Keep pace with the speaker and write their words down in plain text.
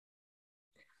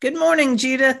Good morning,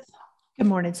 Judith. Good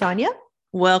morning, Sonya.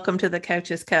 Welcome to the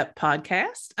Coach's Cup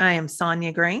podcast. I am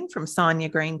Sonya Green from Sonya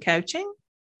Green Coaching.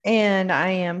 And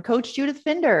I am Coach Judith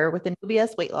Fender with the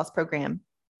NBS Weight Loss Program.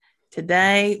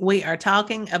 Today, we are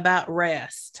talking about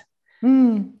rest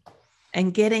and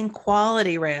getting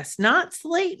quality rest, not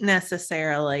sleep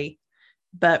necessarily,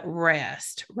 but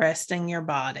resting your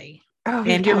body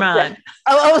and your mind.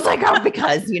 I was like,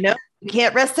 because, you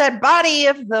can't rest that body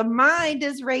if the mind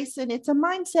is racing. It's a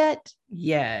mindset.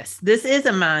 Yes, this is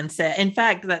a mindset. In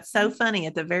fact, that's so funny.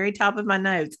 At the very top of my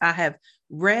notes, I have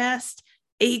rest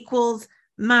equals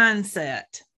mindset.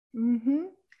 Mm-hmm.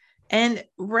 And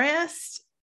rest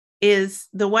is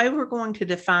the way we're going to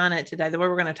define it today, the way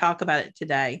we're going to talk about it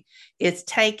today, is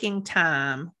taking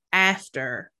time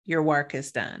after your work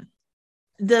is done.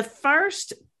 The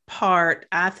first part,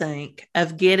 I think,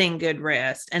 of getting good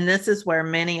rest, and this is where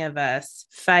many of us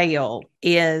fail,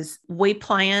 is we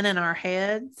plan in our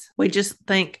heads. We just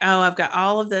think, oh, I've got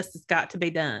all of this that's got to be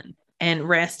done, and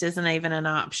rest isn't even an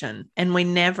option. And we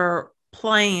never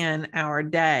plan our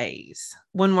days.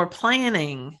 When we're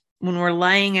planning, when we're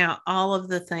laying out all of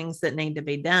the things that need to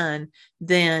be done,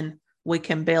 then we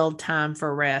can build time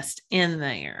for rest in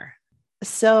there.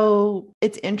 So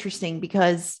it's interesting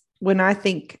because when I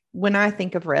think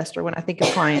of rest, or when I think of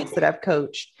clients that I've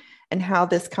coached and how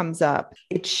this comes up,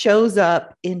 it shows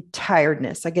up in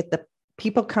tiredness. I get the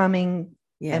people coming,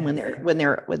 and when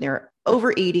they're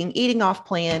overeating, eating off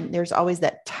plan, there's always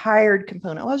that tired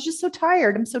component. Oh, I was just so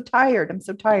tired. I'm so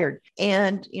tired.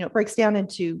 And, it breaks down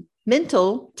into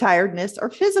mental tiredness or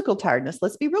physical tiredness.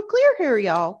 Let's be real clear here,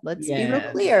 y'all. Let's be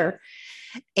real clear.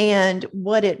 And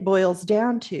what it boils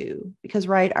down to, because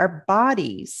our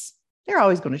bodies, they're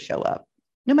always going to show up.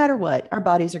 No matter what, our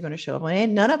bodies are going to show up.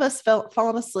 And none of us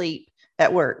fallen asleep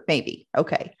at work. Maybe.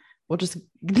 Okay. We'll just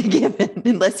give it,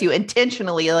 unless you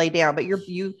intentionally lay down, but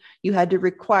you had to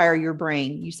require your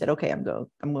brain. You said, okay, I'm going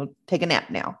to take a nap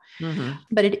now. Mm-hmm.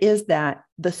 But it is that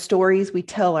the stories we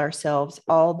tell ourselves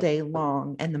all day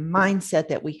long, and the mindset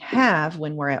that we have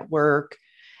when we're at work,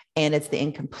 and it's the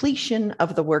incompletion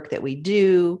of the work that we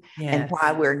do, and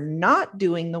why we're not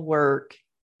doing the work.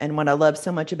 And what I love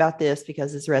so much about this,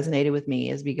 because it's resonated with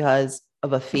me, is because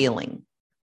of a feeling,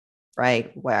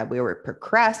 right? Why we were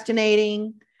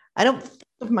procrastinating. I don't think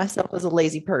of myself as a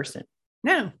lazy person.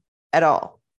 No. At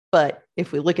all. But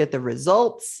if we look at the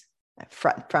results,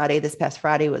 this past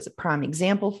Friday was a prime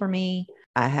example for me.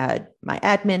 I had my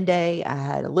admin day. I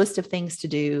had a list of things to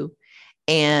do.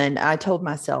 And I told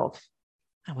myself,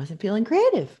 I wasn't feeling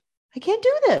creative. I can't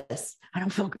do this. I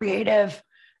don't feel creative.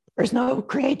 There's no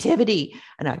creativity.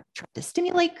 And I tried to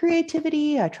stimulate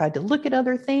creativity. I tried to look at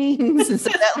other things. And so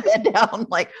that led down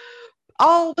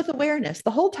all with awareness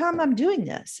the whole time I'm doing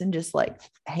this, and just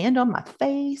hand on my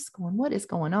face going, what is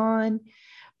going on?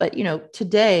 But,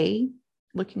 today,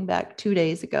 looking back 2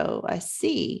 days ago, I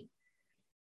see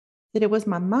that it was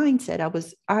my mindset.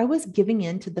 I was giving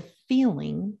in to the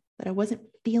feeling that I wasn't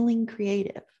feeling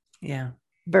creative. Yeah.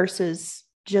 Versus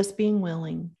just being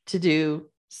willing to do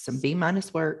some B-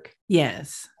 work.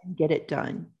 Yes. And get it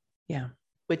done. Yeah.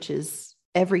 Which is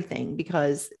everything,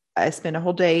 because I spent a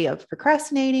whole day of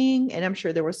procrastinating, and I'm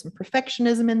sure there was some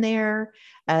perfectionism in there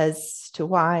as to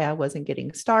why I wasn't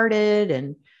getting started.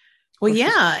 And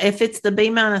if it's the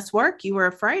B- work you were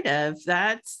afraid of,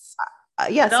 that's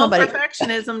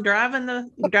perfectionism driving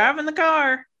the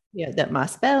car. Yeah, that my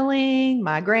spelling,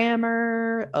 my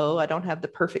grammar. Oh, I don't have the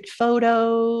perfect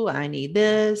photo. I need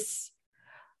this.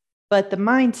 But the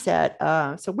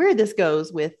mindset. So where this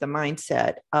goes with the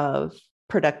mindset of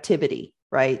productivity,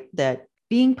 right? That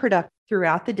being productive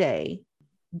throughout the day,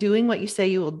 doing what you say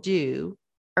you will do,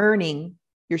 earning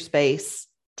your space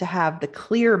to have the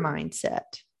clear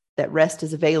mindset that rest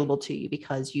is available to you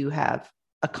because you have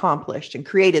accomplished and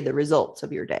created the results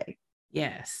of your day.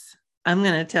 Yes. I'm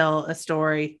going to tell a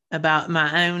story about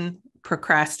my own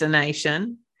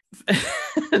procrastination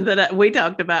that we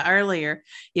talked about earlier.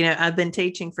 I've been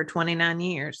teaching for 29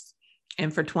 years,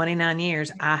 and for 29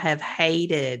 years, I have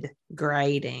hated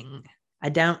grading.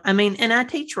 And I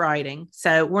teach writing.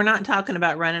 So we're not talking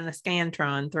about running a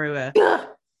Scantron through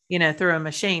a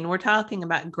machine. We're talking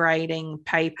about grading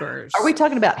papers. Are we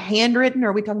talking about handwritten, or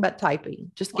are we talking about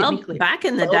typing? Just get me clear. Back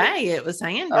in the day, it was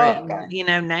handwritten. Oh, okay.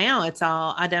 Now it's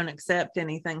all, I don't accept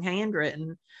anything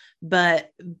handwritten, but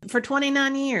for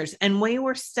 29 years, and we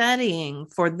were studying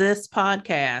for this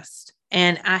podcast,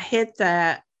 and I hit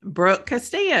that. Brooke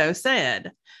Castillo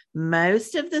said,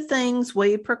 most of the things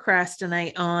we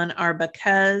procrastinate on are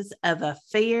because of a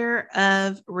fear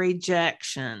of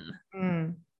rejection.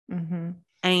 Mm-hmm.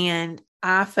 And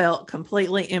I felt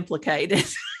completely implicated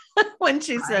when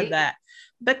she said Right. that.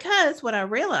 Because what I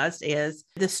realized is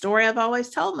the story I've always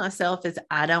told myself is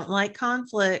I don't like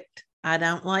conflict. I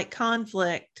don't like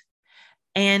conflict.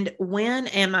 And when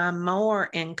am I more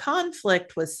in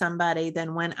conflict with somebody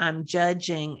than when I'm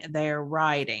judging their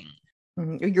writing?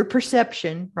 Your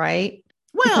perception, right?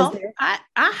 Well,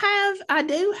 I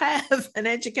do have an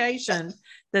education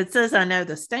that says I know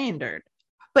the standard.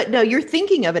 But no, you're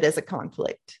thinking of it as a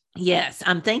conflict. Yes,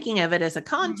 I'm thinking of it as a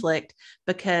conflict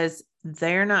because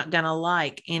they're not going to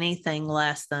like anything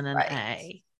less than an Right.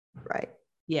 A. Right.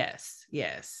 Yes,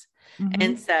 yes. Mm-hmm.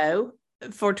 And so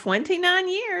for 29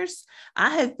 years,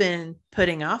 I have been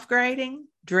putting off grading,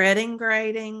 dreading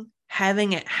grading,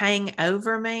 having it hang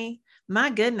over me. My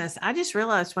goodness, I just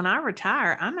realized when I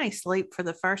retire, I may sleep for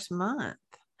the first month.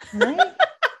 Right.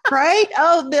 Right.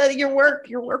 Oh, your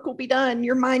work will be done.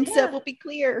 Your mindset will be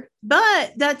clear.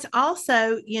 But that's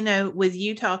also, with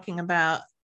you talking about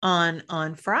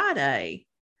on Friday,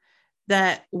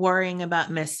 that worrying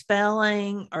about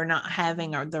misspelling or not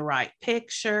having the right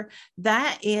picture,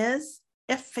 that is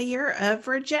a fear of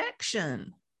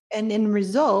rejection. And in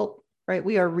result, right,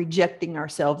 we are rejecting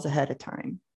ourselves ahead of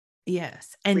time.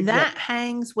 Yes. And that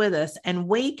hangs with us. And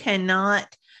we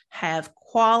cannot have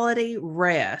quality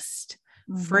rest,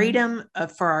 freedom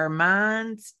for our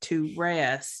minds to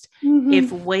rest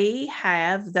if we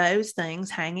have those things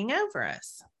hanging over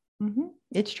us.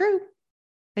 It's true.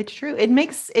 It's true. It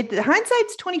makes it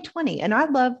hindsight's 2020. And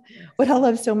what I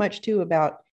love so much too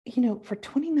about, for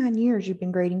 29 years, you've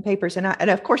been grading papers. And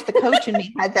of course the coach in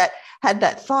me had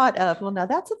that thought of, well, now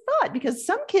that's a thought, because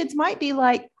some kids might be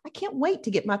like, I can't wait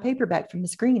to get my paper back from the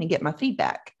screen and get my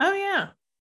feedback. Oh yeah.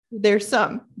 There's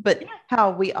some, but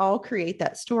how we all create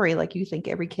that story. Like you think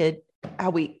every kid,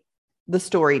 the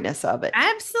storyness of it.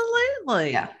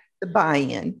 Absolutely. Yeah. The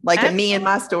buy-in, like in me and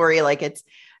my story, like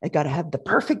I got to have the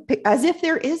perfect, as if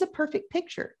there is a perfect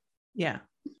picture. Yeah.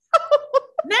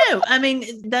 No, I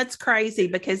mean, that's crazy,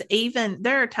 because even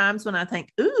there are times when I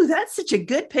think, ooh, that's such a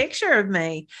good picture of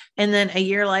me. And then a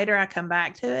year later, I come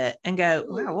back to it and go,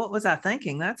 wow, what was I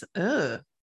thinking? That's,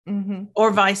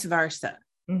 or vice versa.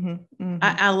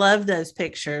 I love those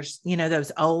pictures,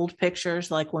 those old pictures,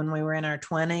 like when we were in our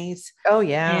 20s. Oh,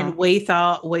 yeah. And we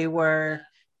thought we were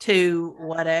to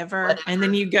whatever. And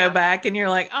then you go back and you're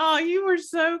like, oh, you were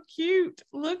so cute.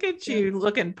 Look at you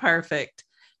looking perfect.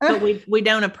 But we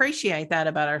don't appreciate that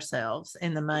about ourselves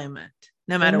in the moment,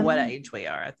 no matter what age we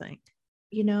are, I think.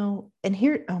 And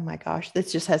here, oh my gosh,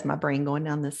 this just has my brain going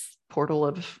down this portal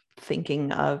of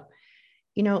thinking of,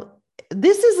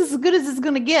 this is as good as it's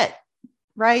going to get,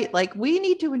 right? Like we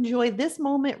need to enjoy this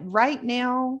moment right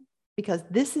now, because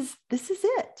this is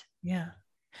it. Yeah.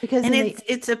 Because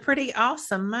it's a pretty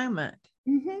awesome moment.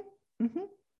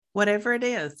 Whatever it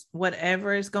is,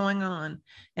 whatever is going on.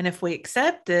 And if we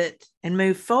accept it and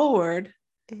move forward,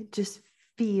 it just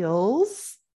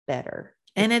feels better.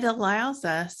 And it allows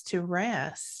us to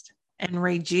rest and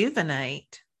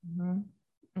rejuvenate,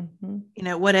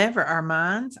 whatever, our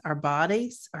minds, our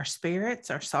bodies, our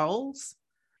spirits, our souls.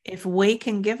 If we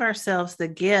can give ourselves the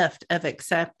gift of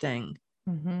accepting,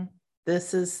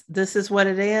 this is what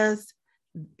it is.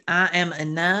 I am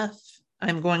enough.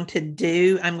 I'm going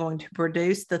to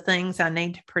produce the things I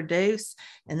need to produce,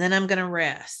 and then I'm going to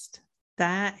rest.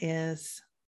 That's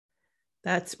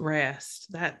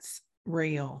rest. That's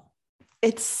real.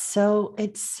 It's so,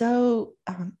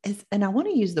 and I want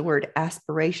to use the word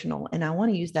aspirational, and I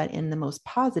want to use that in the most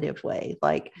positive way.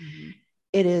 Like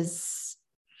it is,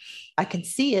 I can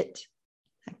see it.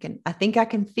 I think I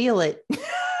can feel it.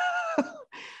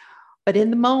 But in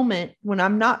the moment when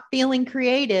I'm not feeling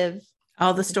creative,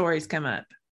 all the stories come up.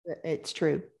 It's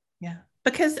true. Yeah.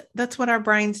 Because that's what our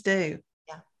brains do.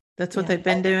 Yeah. That's what they've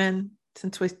been doing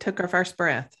since we took our first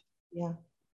breath. Yeah.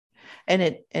 And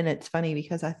it's funny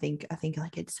because I think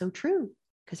like it's so true,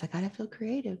 because I got to feel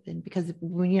creative. And because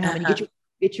when you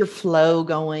get your flow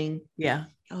going. Yeah.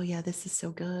 Oh yeah, this is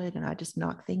so good. And I just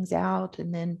knock things out.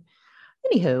 And then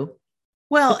anywho.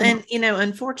 Well, and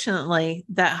unfortunately,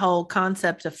 that whole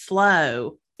concept of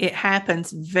flow, it happens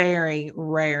very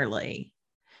rarely.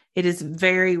 It is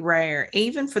very rare,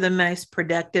 even for the most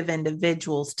productive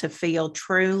individuals, to feel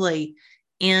truly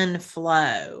in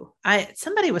flow.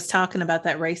 Somebody was talking about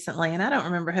that recently, and I don't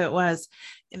remember who it was.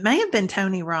 It may have been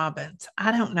Tony Robbins.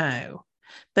 I don't know.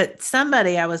 But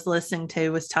somebody I was listening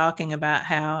to was talking about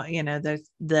how, there's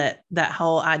that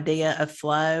whole idea of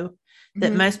flow,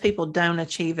 that most people don't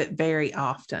achieve it very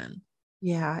often.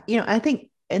 Yeah. I think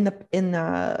in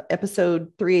the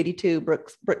episode 382,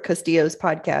 Brooke Castillo's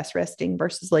podcast, Resting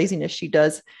versus Laziness, she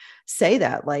does say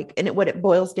that, like, and what it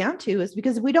boils down to is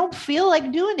because we don't feel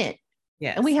like doing it.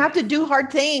 Yes. And we have to do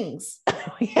hard things.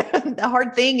 The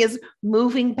hard thing is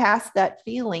moving past that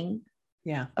feeling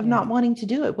of not wanting to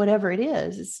do it, whatever it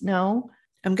is. It's no,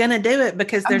 I'm going to do it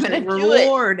because there's a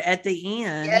reward at the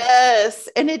end. Yes.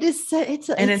 And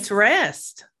it's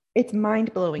rest. It's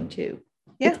mind blowing too.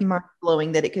 Yeah. It's mind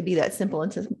blowing that it could be that simple.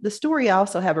 And so the story I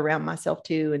also have around myself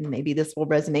too, and maybe this will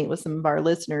resonate with some of our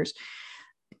listeners.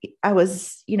 I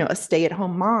was, a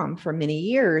stay-at-home mom for many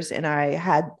years, and I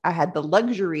had the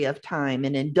luxury of time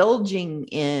and indulging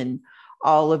in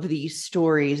all of these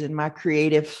stories and my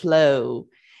creative flow.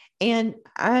 And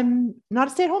I'm not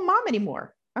a stay-at-home mom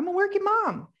anymore. I'm a working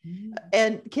mom.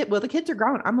 And the kids are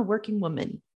grown. I'm a working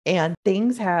woman, and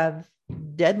things have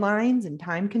deadlines and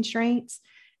time constraints.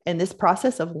 And this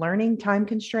process of learning time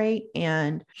constraint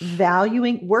and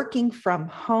valuing working from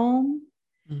home,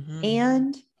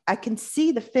 and I can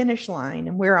see the finish line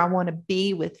and where I want to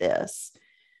be with this,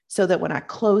 so that when I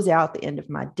close out the end of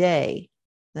my day,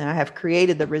 then I have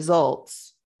created the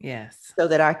results. Yes. So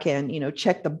that I can,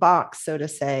 check the box, so to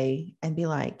say, and be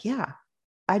like, yeah,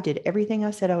 I did everything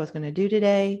I said I was going to do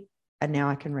today, and now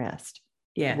I can rest.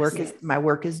 Yes. My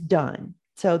work is done.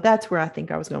 So that's where I think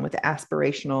I was going with the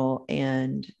aspirational,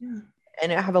 and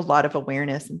I have a lot of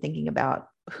awareness and thinking about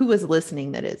who is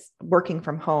listening that is working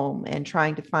from home and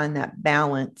trying to find that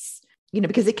balance,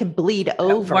 because it can bleed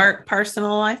over. Work,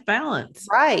 personal life balance.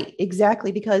 Right.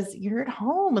 Exactly. Because you're at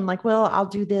home and like, well, I'll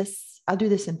do this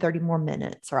in 30 more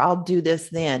minutes, or I'll do this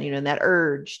then, and that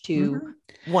urge to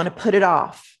want to put it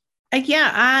off.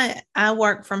 I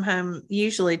work from home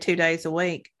usually 2 days a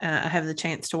week. I have the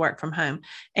chance to work from home,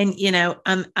 and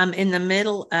I'm in the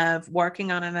middle of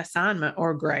working on an assignment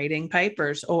or grading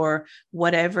papers or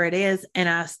whatever it is, and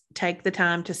I take the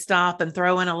time to stop and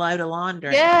throw in a load of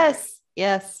laundry. Yes.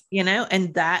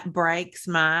 And that breaks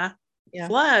my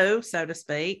flow, so to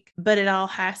speak. But it all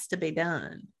has to be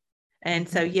done, and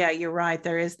so you're right.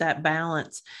 There is that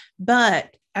balance,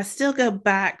 but I still go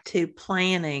back to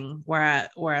planning where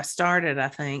I started. I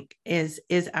think is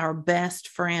our best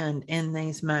friend in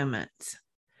these moments.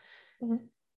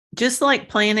 Just like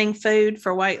planning food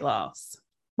for weight loss.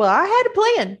 Well, I had a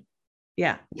plan.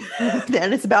 Yeah.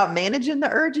 Then it's about managing the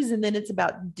urges, and then it's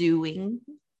about doing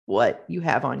what you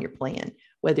have on your plan,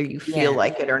 whether you feel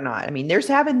like it or not. I mean, there's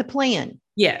having the plan.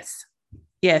 Yes.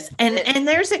 And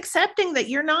there's accepting that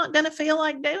you're not going to feel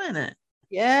like doing it.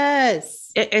 Yes.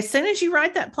 As soon as you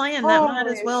write that plan, that might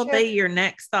as well be your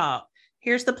next thought.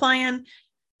 Here's the plan.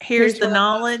 Here's the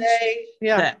knowledge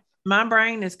that my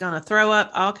brain is going to throw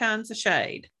up all kinds of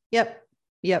shade. Yep.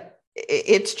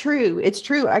 It's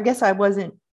true. I guess I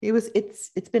wasn't,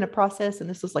 it's been a process, and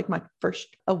this was like my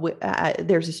first,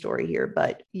 there's a story here,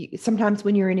 but sometimes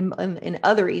when you're in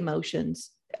other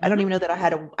emotions, I don't even know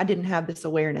that I didn't have this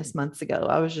awareness months ago.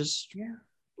 I was just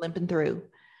limping through.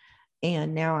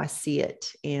 And now I see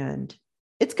it, and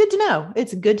it's good to know.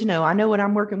 It's good to know. I know what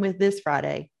I'm working with this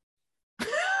Friday.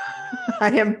 I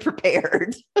am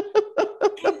prepared.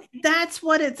 That's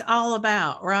what it's all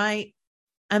about, right?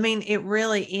 I mean, it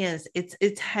really is.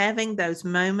 It's having those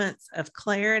moments of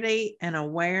clarity and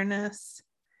awareness,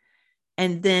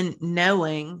 and then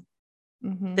knowing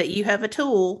that you have a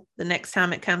tool the next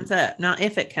time it comes up. Not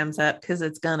if it comes up, because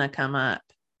it's going to come up,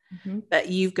 but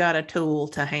you've got a tool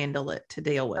to handle it, to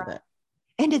deal with it.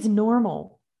 And it's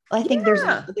normal. I think there's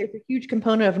a huge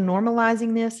component of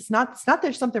normalizing this. It's not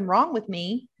there's something wrong with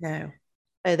me. No.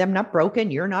 I'm not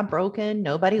broken. You're not broken.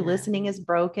 Nobody listening is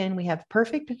broken. We have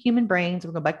perfect human brains.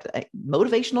 We'll go back to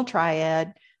motivational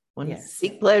triad.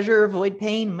 Seek pleasure, avoid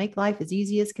pain, make life as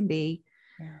easy as can be.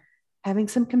 Yeah. Having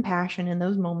some compassion in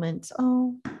those moments.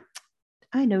 Oh,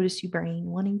 I notice you, brain,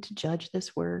 wanting to judge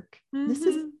this work. This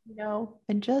is,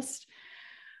 and just,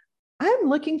 I'm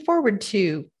looking forward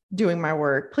to doing my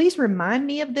work. Please remind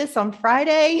me of this on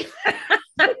Friday.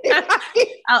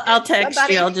 I'll text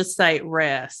you. I'll just say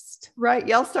rest. Right.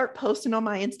 Y'all start posting on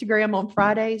my Instagram on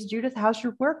Fridays. Judith, how's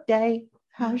your work day?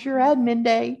 How's your admin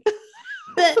day?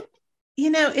 But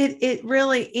it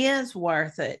really is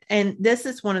worth it. And this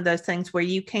is one of those things where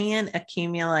you can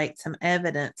accumulate some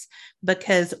evidence,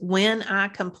 because when I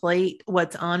complete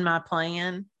what's on my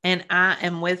plan and I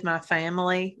am with my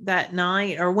family that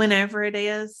night or whenever it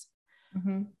is,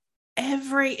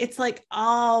 it's like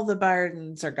all the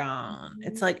burdens are gone.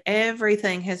 It's like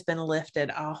everything has been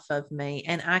lifted off of me,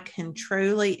 and I can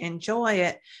truly enjoy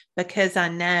it because I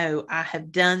know I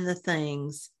have done the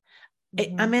things.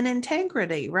 I'm in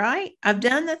integrity, right? I've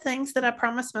done the things that I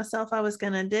promised myself I was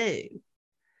going to do.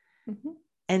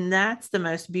 And that's the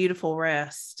most beautiful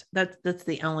rest. That's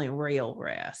the only real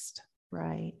rest.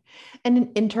 Right.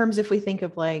 And in terms, if we think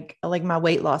of like my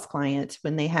weight loss clients,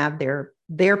 when they have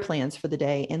their plans for the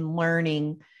day and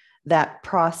learning that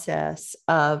process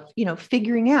of,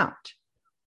 figuring out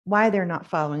why they're not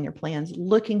following their plans,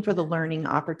 looking for the learning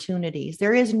opportunities.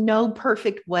 There is no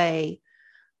perfect way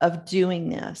of doing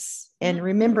this, and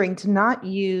remembering to not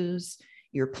use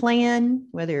your plan,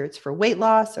 whether it's for weight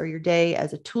loss or your day,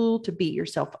 as a tool to beat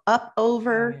yourself up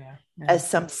over, as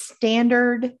some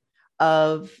standard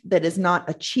of that is not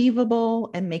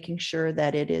achievable, and making sure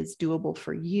that it is doable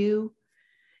for you.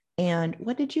 And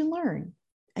what did you learn?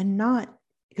 And not,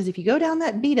 because if you go down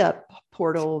that beat up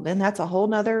portal, then that's a whole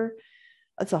nother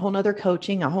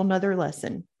coaching, a whole nother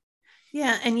lesson.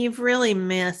 Yeah. And you've really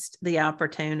missed the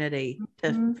opportunity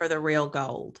for the real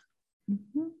gold.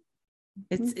 Mm-hmm.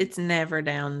 It's never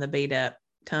down the beat up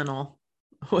tunnel,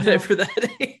 whatever that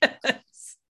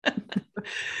is.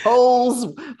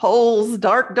 holes,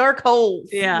 dark holes.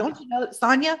 Yeah. Don't you know,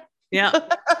 Sonya? Yeah.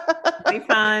 We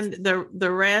find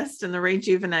the rest and the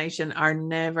rejuvenation are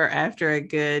never after a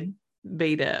good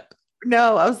beat up.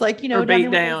 No, I was like, or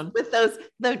beat down with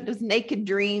those naked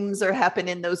dreams are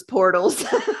happening in those portals,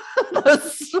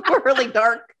 those swirly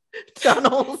dark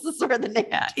tunnels. Is where the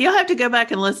naked. Yeah, you'll have to go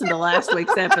back and listen to last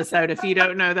week's episode if you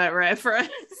don't know that reference.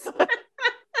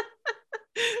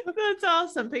 That's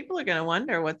awesome. People are going to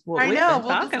wonder what we've been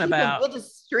talking about. We'll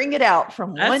just string it out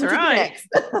from one to the next.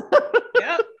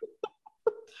 Yep.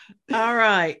 All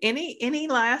right. Any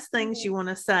last things you want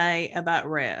to say about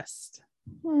rest?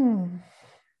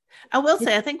 I will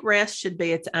say, I think rest should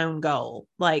be its own goal.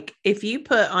 Like if you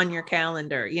put on your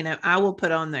calendar, I will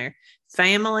put on there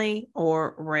family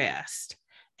or rest.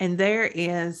 And there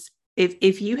is,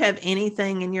 if you have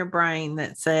anything in your brain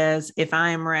that says, if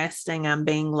I am resting, I'm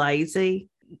being lazy,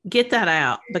 get that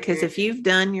out. Because if you've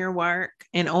done your work,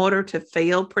 in order to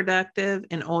feel productive,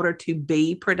 in order to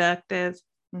be productive,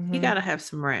 you got to have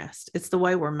some rest. It's the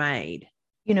way we're made.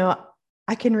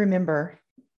 I can remember,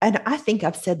 and I think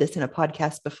I've said this in a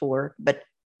podcast before, but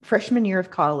freshman year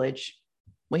of college,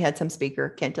 we had some speaker,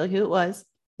 can't tell you who it was.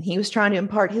 And he was trying to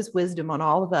impart his wisdom on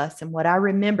all of us. And what I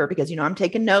remember, because, I'm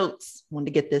taking notes,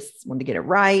 wanted to get it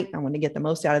right. I wanted to get the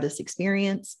most out of this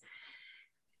experience.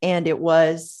 And it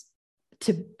was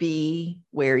to be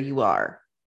where you are,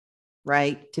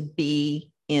 right? To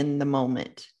be in the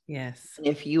moment. Yes. And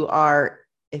if you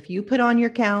put on your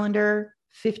calendar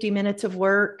 50 minutes of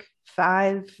work,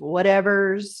 5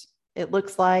 whatevers it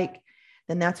looks like,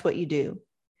 then that's what you do.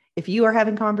 If you are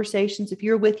having conversations, if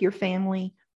you're with your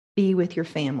family, be with your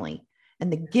family.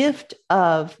 And the gift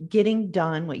of getting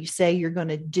done what you say you're going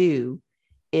to do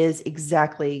is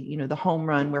exactly, the home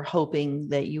run we're hoping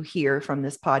that you hear from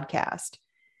this podcast,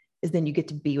 is then you get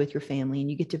to be with your family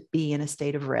and you get to be in a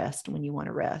state of rest when you want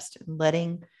to rest,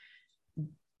 and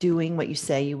doing what you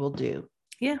say you will do.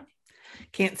 Yeah.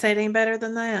 Can't say it any better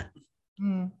than that.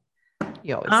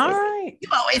 You always All say right. You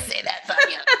always say that,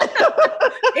 Sonya.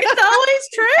 It's always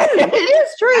true. It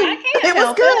is true. It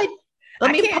was good.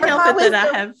 I can't help it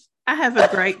that I have a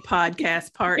great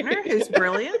podcast partner who's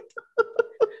brilliant.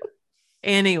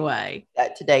 Anyway,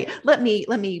 today, let me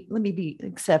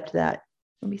accept that.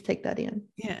 Let me take that in.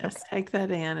 Yes, okay. Take that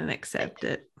in and accept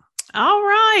it. All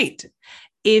right.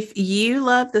 If you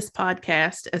love this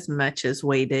podcast as much as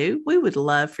we do, we would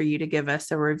love for you to give us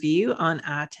a review on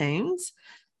iTunes.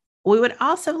 We would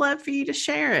also love for you to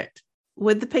share it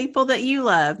with the people that you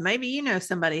love. Maybe you know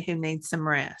somebody who needs some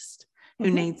rest, who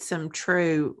needs some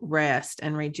true rest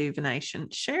and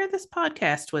rejuvenation. Share this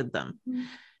podcast with them.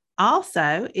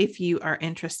 Also, if you are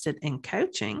interested in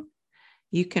coaching,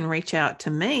 you can reach out to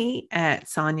me at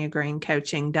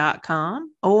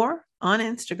sonyagreencoaching.com or on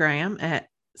Instagram at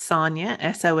Sonya,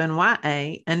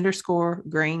 SONYA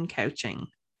 _green coaching.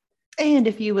 And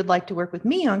if you would like to work with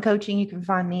me on coaching, you can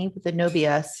find me with the No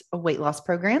BS weight loss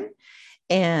program.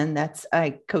 And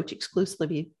I coach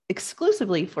exclusively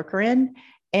for Corinne.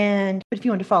 But if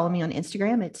you want to follow me on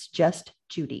Instagram, it's just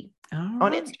Judy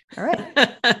on Instagram. All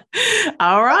right.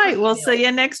 All right. We'll see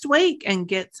you next week and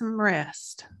get some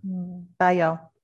rest. Bye, y'all.